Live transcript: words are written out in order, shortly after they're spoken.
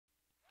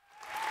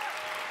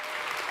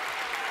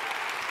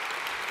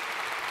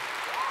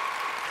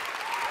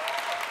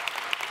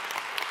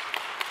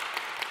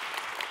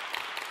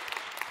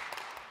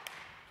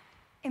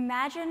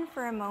Imagine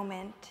for a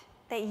moment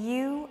that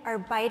you are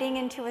biting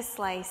into a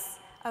slice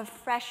of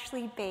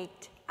freshly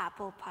baked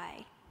apple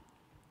pie.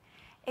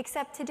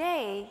 Except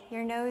today,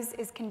 your nose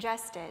is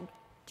congested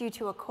due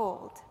to a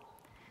cold.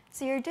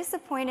 So you're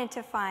disappointed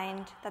to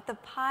find that the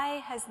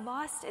pie has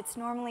lost its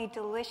normally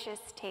delicious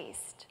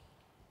taste.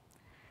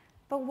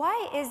 But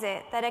why is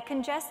it that a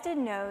congested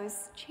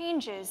nose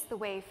changes the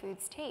way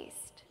foods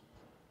taste?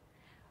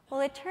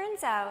 Well, it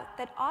turns out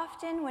that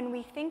often when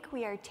we think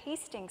we are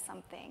tasting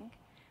something,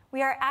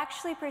 we are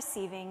actually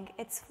perceiving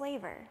its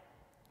flavor.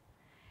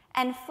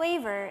 And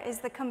flavor is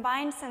the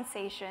combined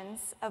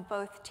sensations of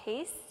both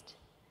taste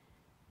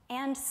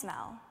and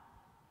smell.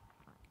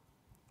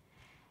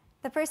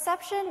 The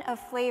perception of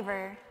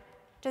flavor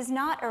does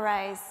not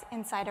arise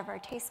inside of our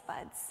taste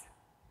buds,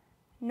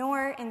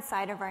 nor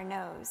inside of our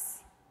nose.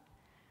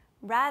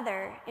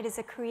 Rather, it is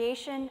a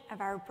creation of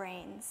our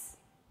brains.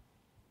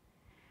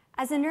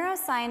 As a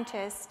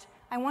neuroscientist,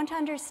 I want to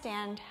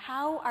understand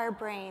how our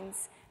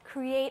brains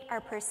create our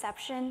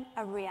perception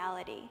of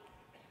reality,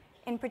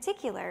 in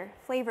particular,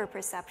 flavor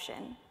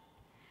perception.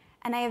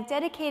 And I have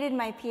dedicated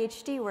my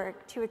PhD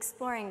work to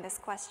exploring this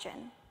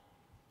question.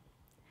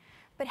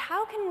 But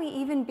how can we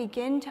even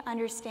begin to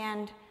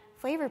understand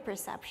flavor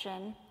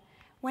perception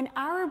when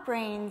our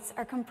brains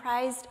are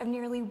comprised of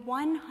nearly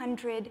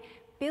 100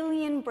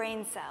 billion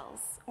brain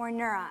cells, or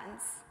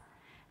neurons,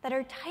 that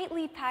are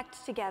tightly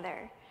packed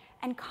together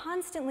and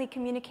constantly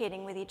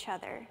communicating with each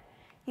other,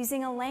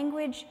 using a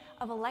language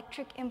of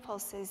electric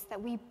impulses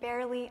that we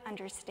barely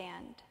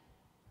understand?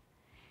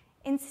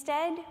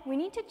 Instead, we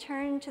need to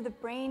turn to the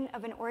brain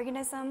of an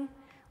organism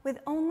with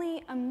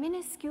only a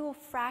minuscule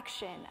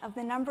fraction of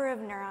the number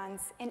of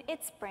neurons in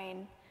its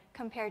brain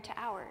compared to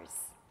ours,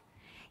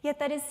 yet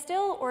that is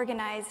still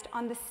organized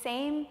on the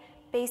same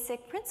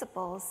basic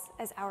principles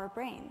as our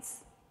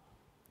brains.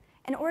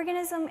 An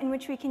organism in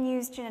which we can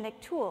use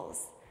genetic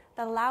tools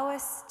that allow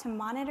us to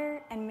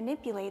monitor and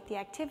manipulate the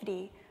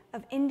activity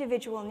of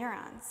individual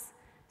neurons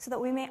so that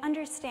we may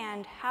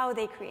understand how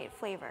they create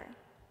flavor.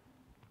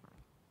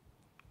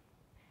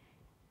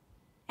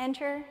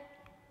 Enter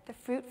the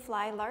fruit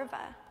fly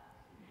larva.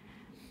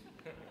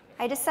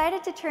 I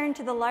decided to turn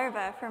to the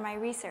larva for my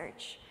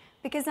research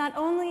because not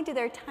only do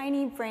their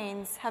tiny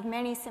brains have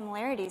many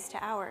similarities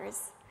to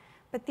ours,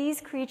 but these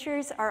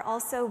creatures are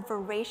also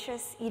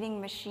voracious eating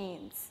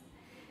machines.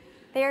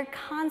 They are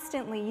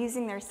constantly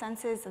using their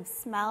senses of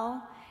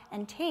smell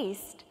and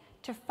taste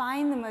to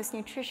find the most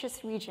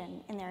nutritious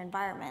region in their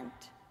environment.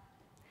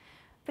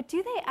 But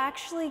do they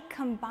actually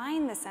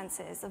combine the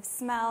senses of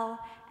smell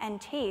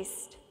and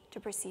taste to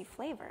perceive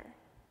flavor?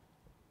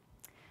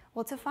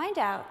 Well, to find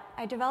out,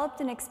 I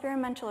developed an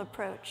experimental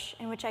approach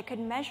in which I could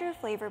measure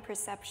flavor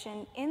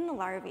perception in the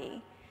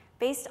larvae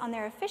based on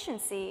their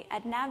efficiency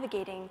at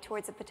navigating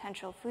towards a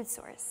potential food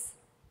source.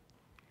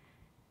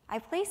 I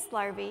placed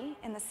larvae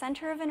in the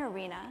center of an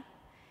arena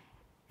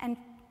and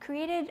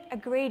created a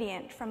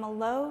gradient from a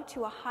low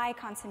to a high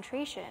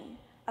concentration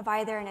of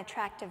either an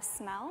attractive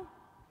smell,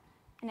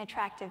 an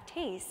attractive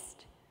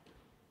taste,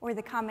 or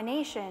the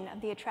combination of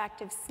the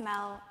attractive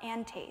smell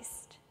and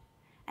taste.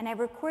 And I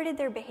recorded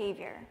their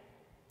behavior.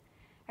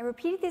 I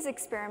repeated these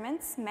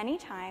experiments many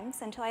times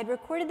until I had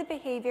recorded the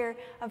behavior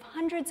of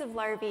hundreds of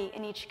larvae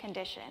in each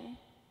condition.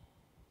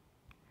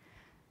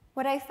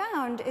 What I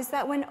found is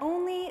that when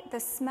only the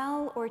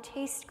smell or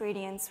taste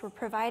gradients were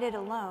provided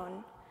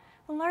alone,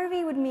 the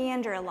larvae would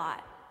meander a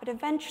lot, but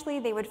eventually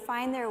they would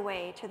find their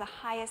way to the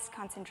highest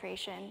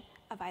concentration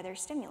of either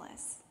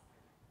stimulus.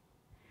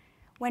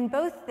 When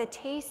both the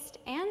taste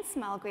and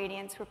smell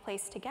gradients were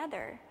placed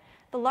together,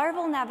 the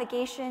larval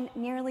navigation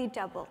nearly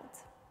doubled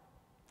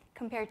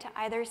compared to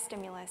either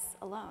stimulus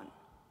alone.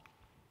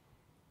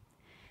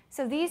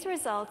 So these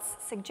results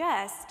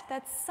suggest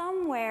that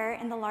somewhere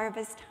in the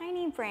larva's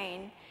tiny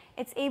brain,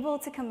 it's able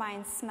to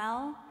combine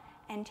smell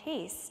and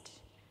taste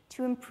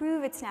to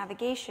improve its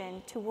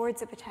navigation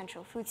towards a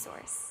potential food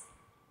source.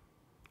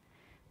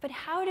 But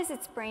how does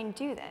its brain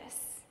do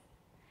this?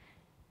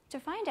 To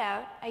find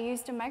out, I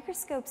used a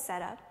microscope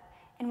setup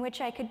in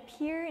which I could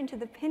peer into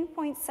the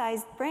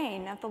pinpoint-sized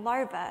brain of the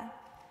larva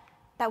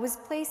that was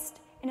placed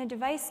in a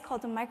device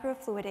called a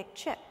microfluidic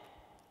chip,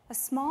 a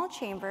small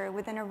chamber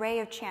with an array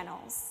of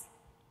channels.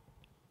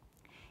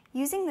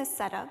 Using this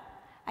setup,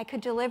 I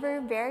could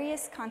deliver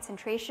various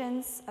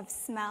concentrations of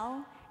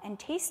smell and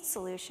taste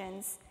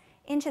solutions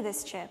into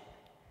this chip,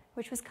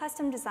 which was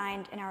custom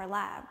designed in our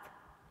lab.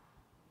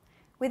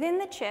 Within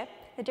the chip,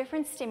 the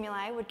different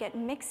stimuli would get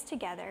mixed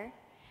together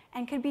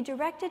and could be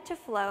directed to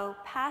flow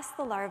past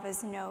the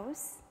larva's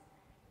nose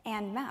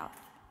and mouth.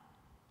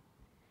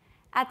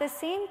 At the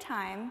same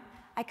time,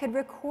 I could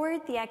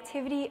record the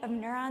activity of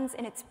neurons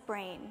in its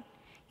brain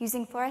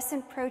using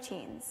fluorescent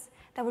proteins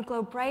that would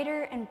glow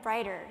brighter and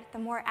brighter the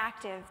more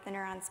active the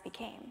neurons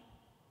became.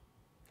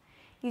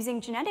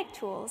 Using genetic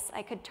tools,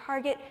 I could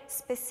target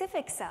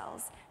specific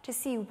cells to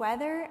see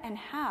whether and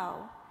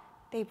how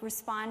they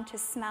respond to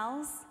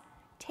smells,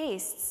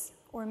 tastes,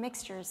 or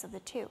mixtures of the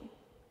two.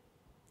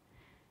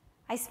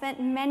 I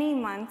spent many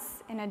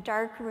months in a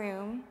dark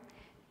room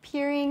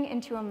peering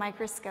into a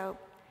microscope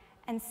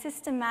and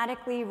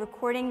systematically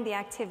recording the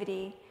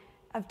activity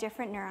of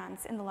different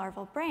neurons in the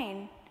larval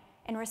brain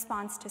in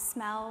response to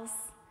smells,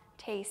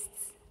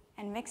 tastes,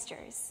 and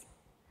mixtures.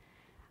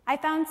 I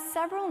found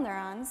several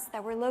neurons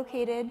that were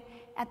located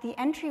at the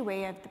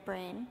entryway of the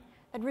brain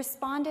that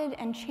responded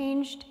and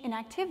changed in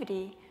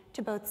activity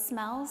to both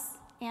smells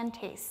and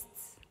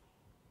tastes.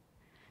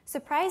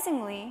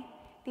 Surprisingly,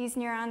 these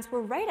neurons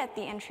were right at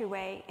the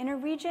entryway in a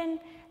region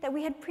that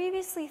we had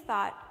previously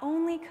thought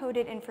only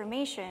coded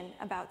information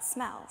about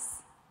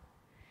smells.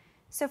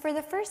 So for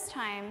the first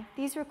time,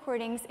 these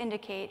recordings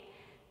indicate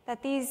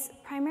that these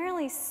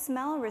primarily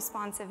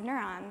smell-responsive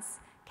neurons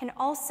can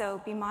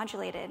also be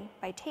modulated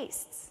by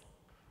tastes.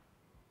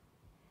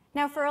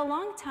 Now, for a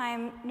long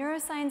time,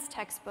 neuroscience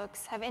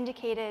textbooks have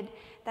indicated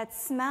that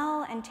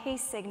smell and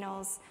taste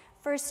signals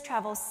first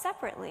travel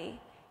separately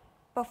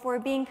before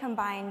being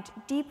combined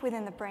deep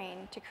within the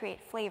brain to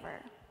create flavor.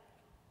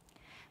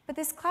 But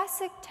this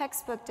classic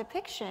textbook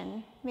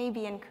depiction may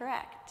be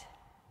incorrect.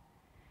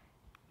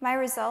 My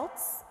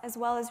results, as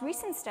well as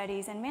recent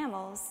studies in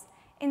mammals,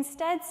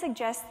 instead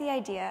suggest the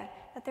idea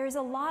that there is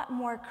a lot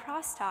more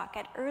crosstalk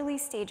at early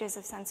stages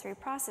of sensory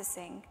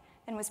processing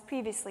than was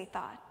previously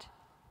thought.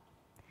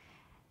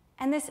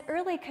 And this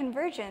early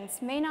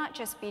convergence may not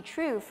just be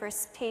true for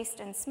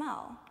taste and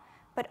smell,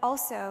 but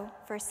also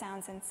for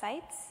sounds and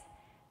sights,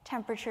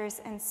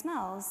 temperatures and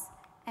smells,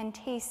 and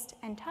taste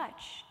and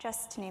touch,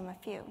 just to name a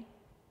few.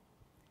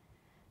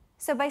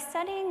 So by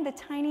studying the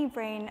tiny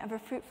brain of a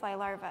fruit fly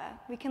larva,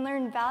 we can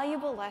learn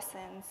valuable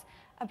lessons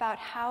about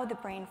how the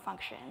brain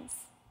functions.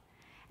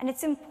 And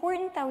it's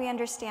important that we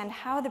understand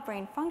how the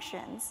brain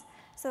functions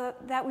so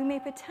that we may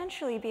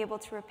potentially be able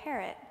to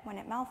repair it when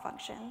it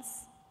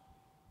malfunctions.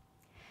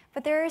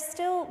 But there are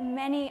still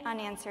many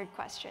unanswered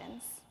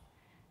questions.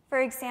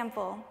 For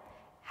example,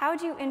 how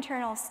do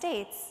internal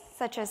states,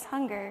 such as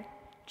hunger,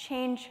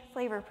 change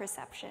flavor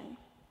perception?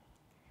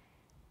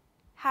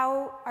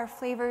 How are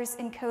flavors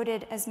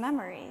encoded as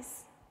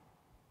memories?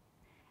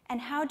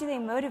 And how do they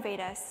motivate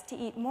us to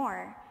eat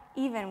more,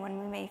 even when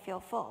we may feel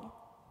full?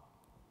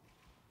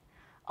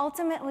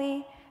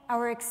 Ultimately,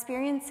 our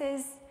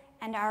experiences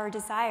and our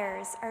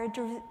desires are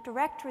a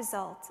direct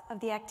result of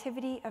the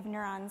activity of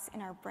neurons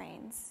in our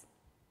brains.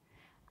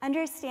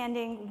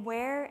 Understanding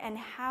where and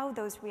how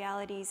those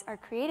realities are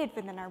created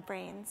within our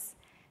brains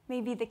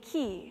may be the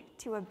key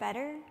to a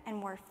better and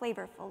more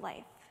flavorful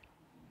life.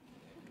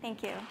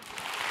 Thank you.